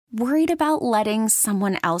Worried about letting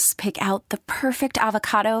someone else pick out the perfect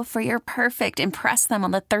avocado for your perfect impress them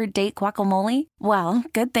on the third date guacamole? Well,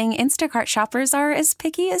 good thing Instacart shoppers are as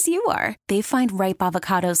picky as you are. They find ripe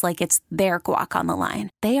avocados like it's their guac on the line.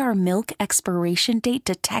 They are milk expiration date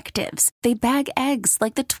detectives. They bag eggs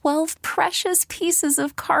like the 12 precious pieces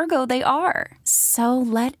of cargo they are. So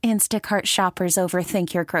let Instacart shoppers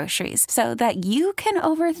overthink your groceries so that you can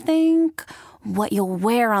overthink what you'll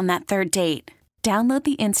wear on that third date. Download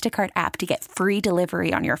the Instacart app to get free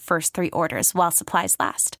delivery on your first 3 orders while supplies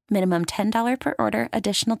last. Minimum $10 per order.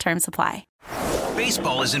 Additional terms apply.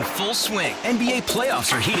 Baseball is in full swing. NBA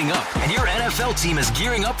playoffs are heating up, and your NFL team is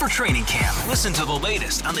gearing up for training camp. Listen to the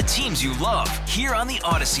latest on the teams you love here on the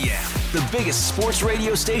Odyssey app. The biggest sports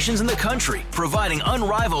radio stations in the country, providing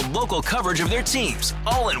unrivaled local coverage of their teams,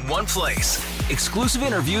 all in one place. Exclusive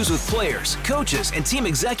interviews with players, coaches, and team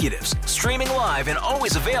executives, streaming live and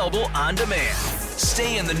always available on demand.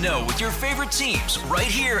 Stay in the know with your favorite teams right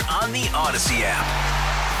here on the Odyssey app.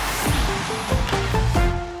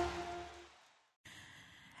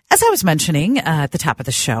 As I was mentioning at the top of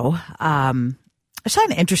the show, I saw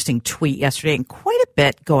an interesting tweet yesterday and quite a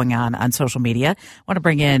bit going on social media. I want to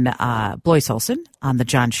bring in Blois Olson on the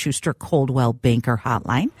John Schuster Coldwell Banker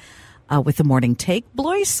Hotline with the morning take.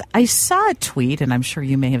 Blois, I saw a tweet, and I'm sure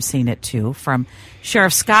you may have seen it too, from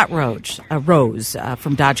Sheriff Scott Rose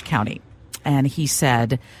from Dodge County. And he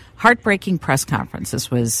said, heartbreaking press conference. This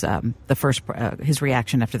was the first his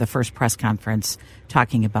reaction after the first press conference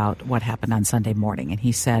talking about what happened on Sunday morning. And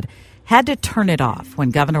he said, had to turn it off when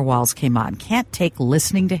Governor Walz came on. Can't take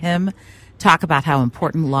listening to him talk about how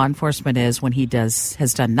important law enforcement is when he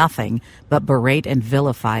has done nothing but berate and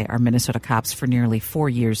vilify our Minnesota cops for nearly 4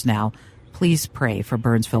 years now. Please pray for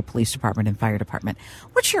Burnsville Police Department and Fire Department.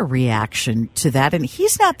 What's your reaction to that? And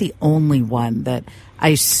he's not the only one that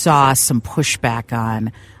I saw some pushback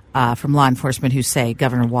on from law enforcement who say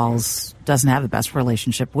Governor Walz doesn't have the best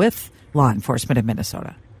relationship with law enforcement in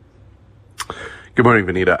Minnesota. Good morning,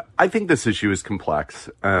 Vanita. I think this issue is complex.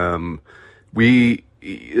 We,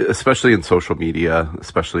 especially in social media,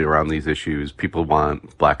 especially around these issues, people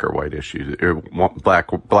want black or white issues, or want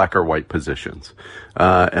black or white positions.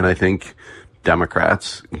 And I think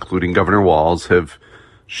Democrats, including Governor Walz, have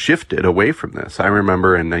shifted away from this. I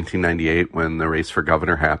remember in 1998 when the race for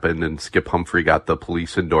governor happened and Skip Humphrey got the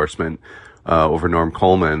police endorsement over Norm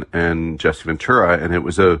Coleman and Jesse Ventura, and it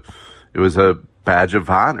was a badge of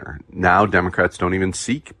honor. Now Democrats don't even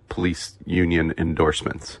seek police union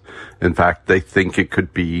endorsements. In fact, they think it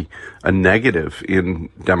could be a negative in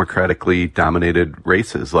democratically dominated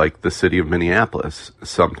races like the city of Minneapolis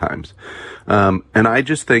sometimes. And I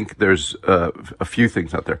just think there's a few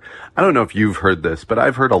things out there. I don't know if you've heard this, but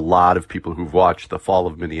I've heard a lot of people who've watched The Fall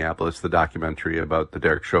of Minneapolis, the documentary about the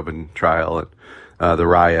Derek Chauvin trial and the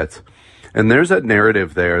riots. And there's a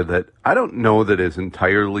narrative there that I don't know that is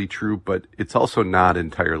entirely true, but it's also not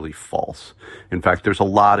entirely false. In fact, there's a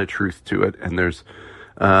lot of truth to it, and there's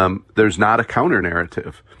not a counter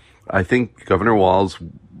narrative. I think Governor Walz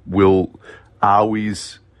will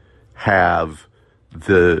always have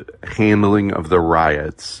the handling of the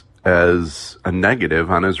riots as a negative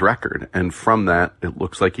on his record. And from that, it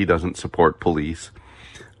looks like he doesn't support police.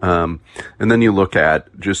 And then you look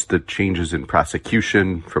at just the changes in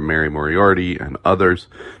prosecution from Mary Moriarty and others.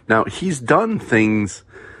 Now, he's done things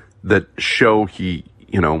that show he,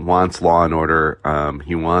 wants law and order.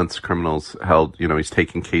 He wants criminals held, he's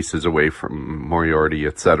taking cases away from Moriarty,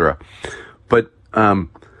 et cetera. But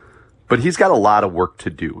he's got a lot of work to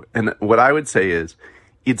do. And what I would say is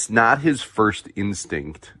it's not his first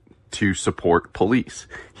instinct to support police.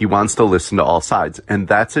 He wants to listen to all sides. And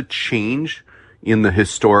that's a change in the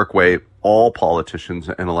historic way all politicians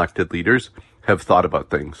and elected leaders have thought about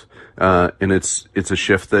things. And it's a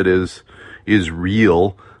shift that is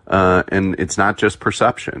real. And it's not just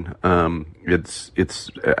perception.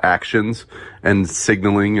 It's actions and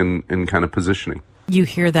signaling and kind of positioning. You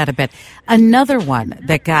hear that a bit. Another one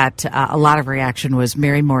that got a lot of reaction was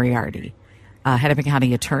Mary Moriarty, Hennepin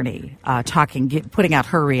County attorney, putting out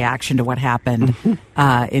her reaction to what happened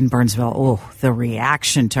in Burnsville. Oh, the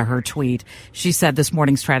reaction to her tweet. She said this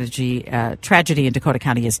morning's tragedy in Dakota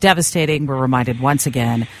County is devastating. We're reminded once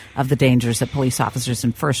again of the dangers that police officers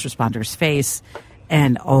and first responders face.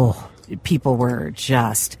 And, people were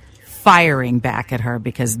just firing back at her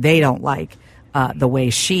because they don't like the way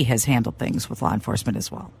she has handled things with law enforcement as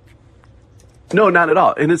well. No, not at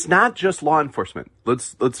all. And it's not just law enforcement.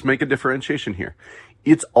 Let's make a differentiation here.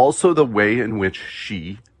 It's also the way in which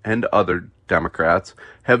she and other Democrats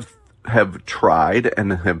have tried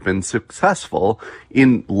and have been successful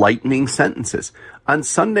in lightening sentences. On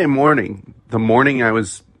Sunday morning, the morning I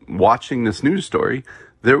was watching this news story,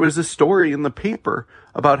 there was a story in the paper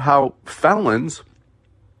about how felons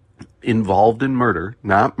involved in murder,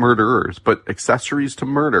 not murderers, but accessories to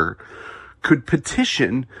murder, could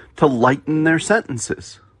petition to lighten their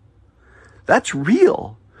sentences. That's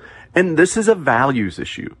real. And this is a values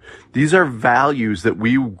issue. These are values that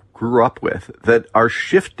we grew up with that are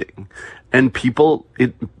shifting. And people,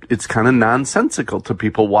 it's kind of nonsensical to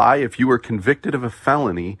people. Why, if you were convicted of a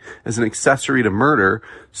felony as an accessory to murder,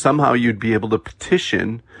 somehow you'd be able to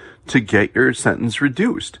petition to get your sentence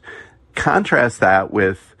reduced. Contrast that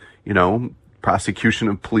with, prosecution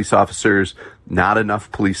of police officers, not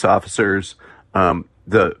enough police officers,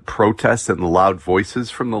 the protests and the loud voices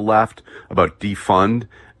from the left about defund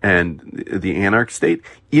and the anarch state.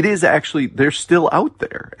 It is actually, they're still out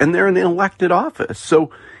there and they're in an elected office.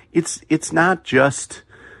 So it's not just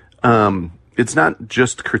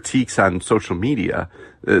critiques on social media.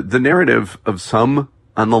 The narrative of some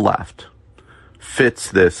on the left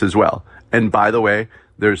fits this as well. And by the way,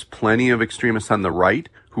 there's plenty of extremists on the right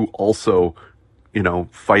who also,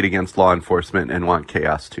 fight against law enforcement and want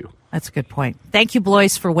chaos too. That's a good point. Thank you,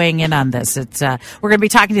 Blois, for weighing in on this. We're going to be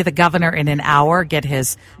talking to the governor in an hour, get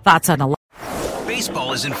his thoughts on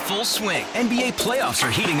Baseball is in full swing. NBA playoffs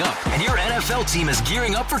are heating up, and your NFL team is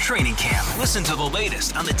gearing up for training camp. Listen to the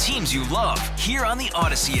latest on the teams you love here on the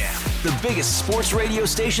Odyssey app. The biggest sports radio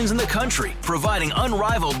stations in the country, providing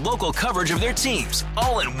unrivaled local coverage of their teams,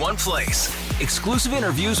 all in one place. Exclusive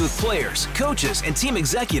interviews with players, coaches, and team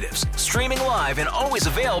executives, streaming live and always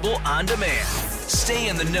available on demand. Stay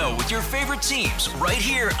in the know with your favorite teams right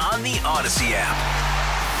here on the Odyssey app.